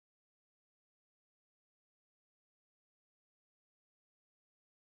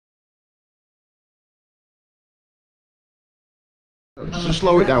Just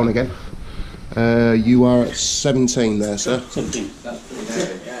slow it down again. You are at 17 there, sir. 17.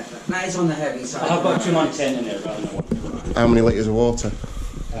 That is on the heavy side. I've got 2 on 10 in there, rather than How many litres of water?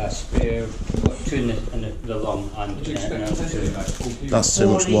 spare, got 2 in the long and another 2. That's too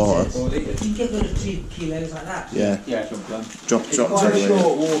much water. You get rid of 2 kilos like that. Yeah. Yeah. Drop Quite a it.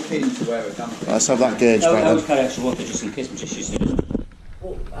 short walk into where we're coming. Let's have that gauge I back always then. carry extra water just in case my tissues do it.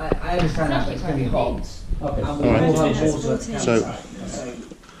 Well, I understand that, but it's going to be hot. Okay. And we all have water at the So- campsite. So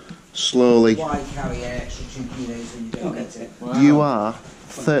Slowly. why carry an extra 2 kilos when you don't get it? Wow. You are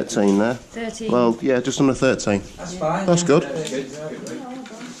 13 there. 13. Well, yeah, just under 13. That's fine. That's good. Good.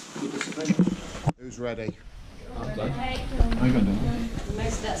 Who's ready? Most of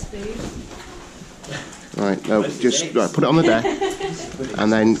that's food. Right, no, just put it on the deck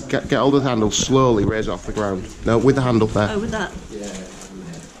and then get hold of the handle, slowly raise it off the ground. No, with the handle there. Oh, with that?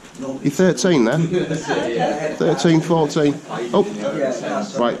 You're 13 there? 13, 14. Oh,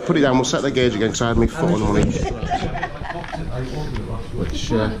 right, put it down, we'll set the gauge again because I had my foot on one each.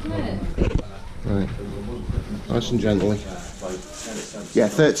 Which, right, nice and gently. Yeah,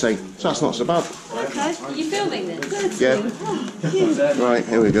 13, so that's not so bad. Okay, are you filming this? Yeah. Right,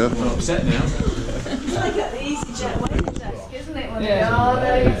 here we go. Upset now. It's like at the EasyJet waiting desk, isn't it? When Yeah. oh,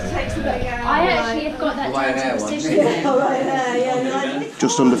 no, it takes a big hour. I actually have got that down to precision. Yeah, right there, yeah.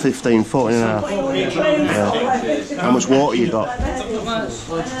 Just under 15, 14 and a half. Yeah. How much water you got?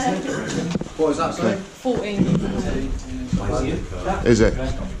 What was that, sorry? 14. Is it?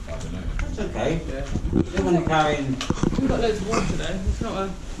 It's okay. You don't want to carry in. We've got loads of water though. It's not a.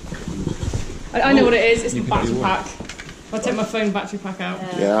 I know what it is. It's the battery pack. If I take my phone battery pack out.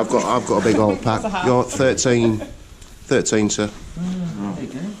 Yeah, I've got a big old pack. You're 13, sir.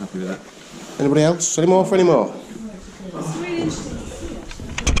 Happy with that. Anybody else? Any more for any more? It's really interesting.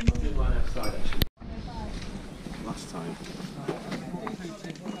 Last time.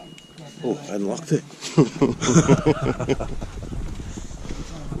 Oh, I unlocked it.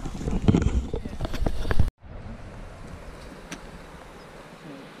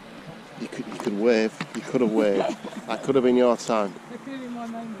 You could wave. You could have waved. That could have been your time. That could have been my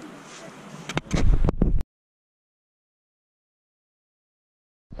moment.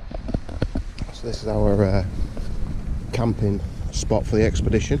 So this is our camping spot for the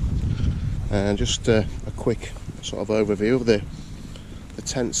expedition, and just a quick sort of overview of the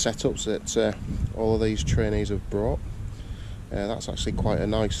tent setups that all of these trainees have brought. That's actually quite a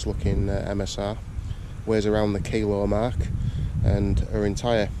nice looking MSR, weighs around the kilo mark, and her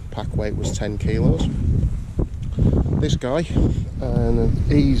entire pack weight was 10 kilos. This guy, and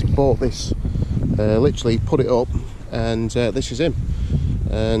he's bought this, literally put it up, and this is him,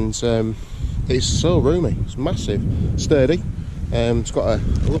 and it's so roomy, it's massive, sturdy. It's got a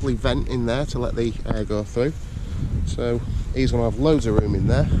lovely vent in there to let the air go through, so he's going to have loads of room in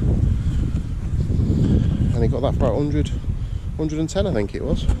there. And he got that for about 110 I think it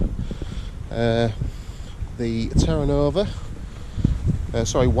was. The Terra Nova,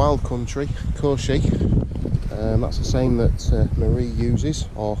 sorry, Wild Country Koshi, that's the same that Marie uses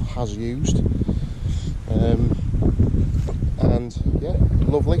or has used. And yeah,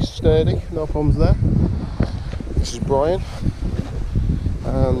 lovely, sturdy, no problems there. This is Brian,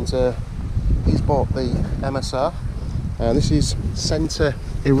 and he's bought the MSR, and this is centre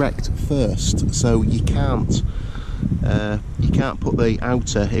erect first, so you can't put the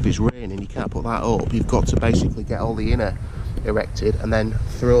outer, if it's raining you can't put that up. You've got to basically get all the inner erected and then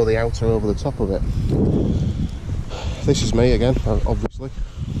throw the outer over the top of it. This is me again, obviously,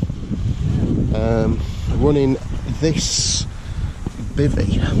 running this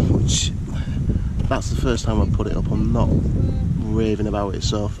bivvy, which that's the first time I've put it up. I'm not raving about it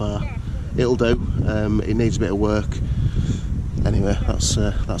so far. It'll do. It needs a bit of work. Anyway, that's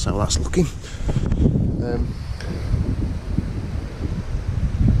how that's looking.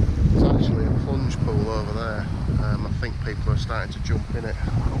 There's actually a plunge pool over there. I think people are starting to jump in it.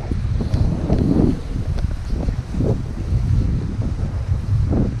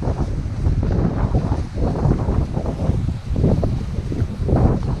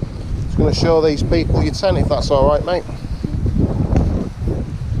 Just going to show these people your tent if that's alright, mate.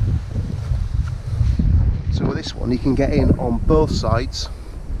 So with this one you can get in on both sides,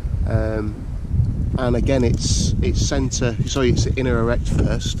 and again it's centre, sorry, it's inner erect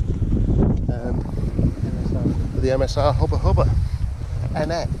first. The MSR Hubba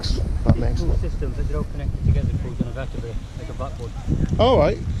NX, that makes Two systems, they're all connected together, pulled on a vertebrae, like a backbone.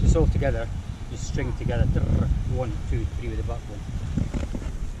 Alright. It's all together, you string together, 1, 2, 3 with the backbone.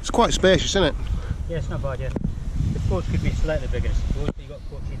 It's quite spacious, isn't it? Yeah, it's not bad, yeah. The ports could be slightly bigger, I suppose, but you've got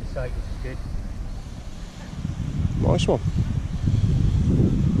ports either side, which is good. Nice one.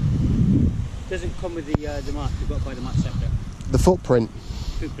 Doesn't come with the mat. You've got to buy the mat separate. The footprint.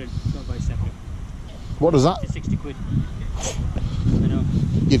 Footprint, you've got to buy separate. What does that? It's 60 quid. I know.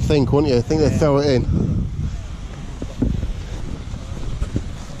 You'd think, wouldn't you? I think they'd throw it in.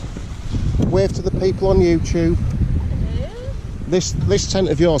 Wave to the people on YouTube. This tent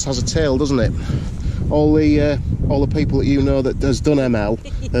of yours has a tail, doesn't it? All the people that you know that has done ML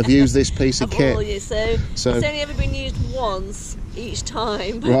have used this piece of kit. All you, so it's only ever been used once each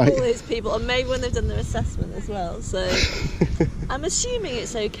time by Right. all those people, or maybe when they've done their assessment as well. So I'm assuming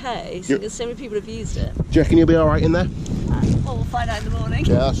it's okay, because so many people have used it. Do you reckon you'll be all right in there? Well, we'll find out in the morning.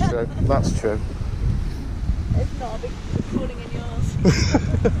 Yeah, that's true. That's true. If not, I'll be recording in yours.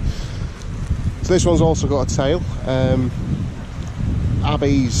 So this one's also got a tail.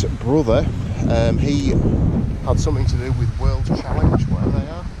 Abby's brother, he had something to do with World Challenge, whatever they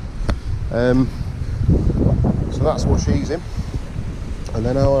are. So that's what she's in. And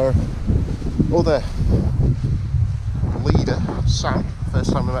then our other leader, Sam,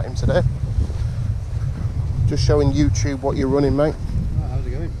 first time we met him today. Just showing YouTube what you're running, mate. Oh, how's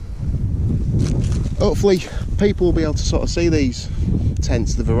it going? Hopefully people will be able to sort of see these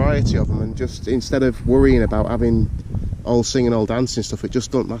tents, the variety of them, and just instead of worrying about having all singing, all dancing stuff, it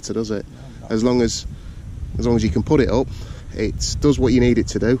just don't matter, does it? As long as you can put it up, it does what you need it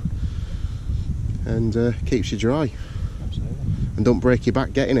to do, and keeps you dry. Absolutely. And don't break your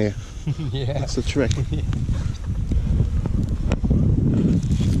back getting here. Yeah. That's the trick.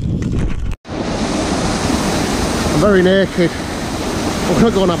 I'm very naked. I'm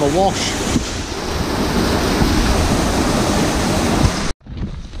gonna go and have a wash.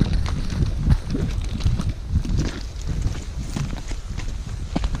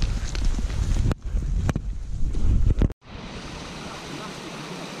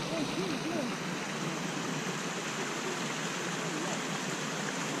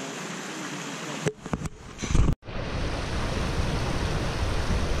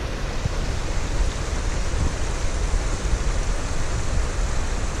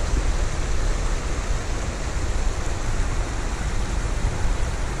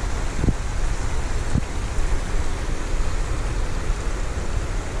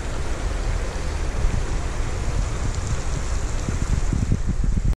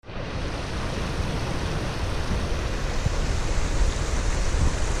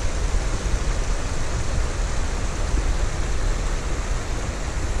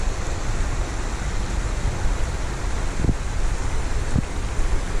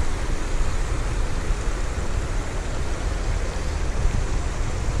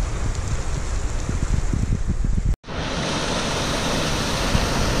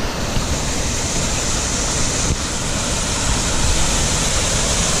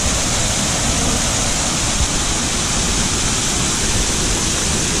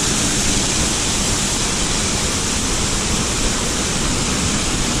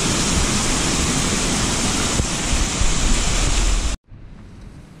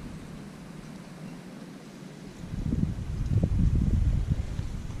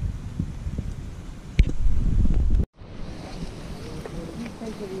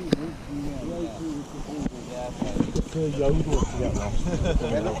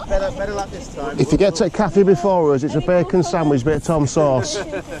 Better luck this time. If you get to a cafe before us, it's a bacon sandwich, bit of tom sauce.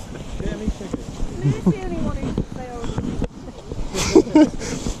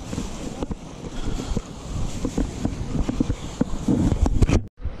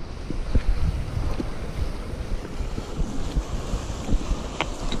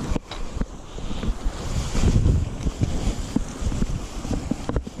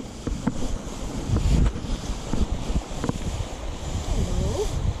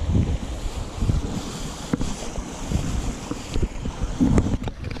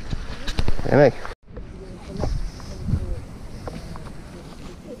 Anyway.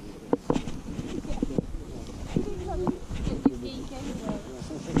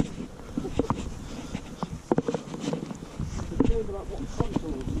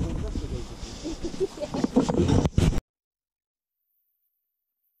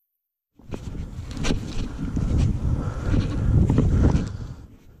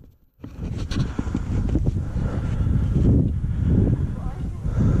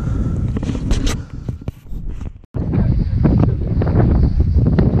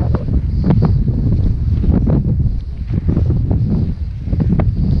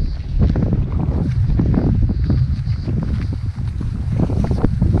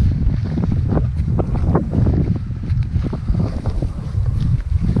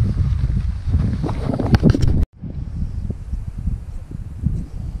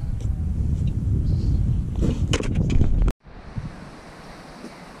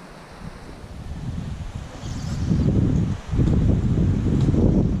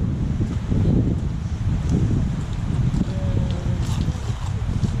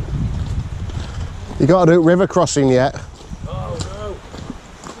 You got to do river crossing yet? Oh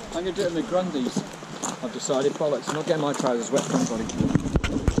no! I'm going to do it in the Grundies. I've decided, bollocks, I'm not getting my trousers wet for anybody.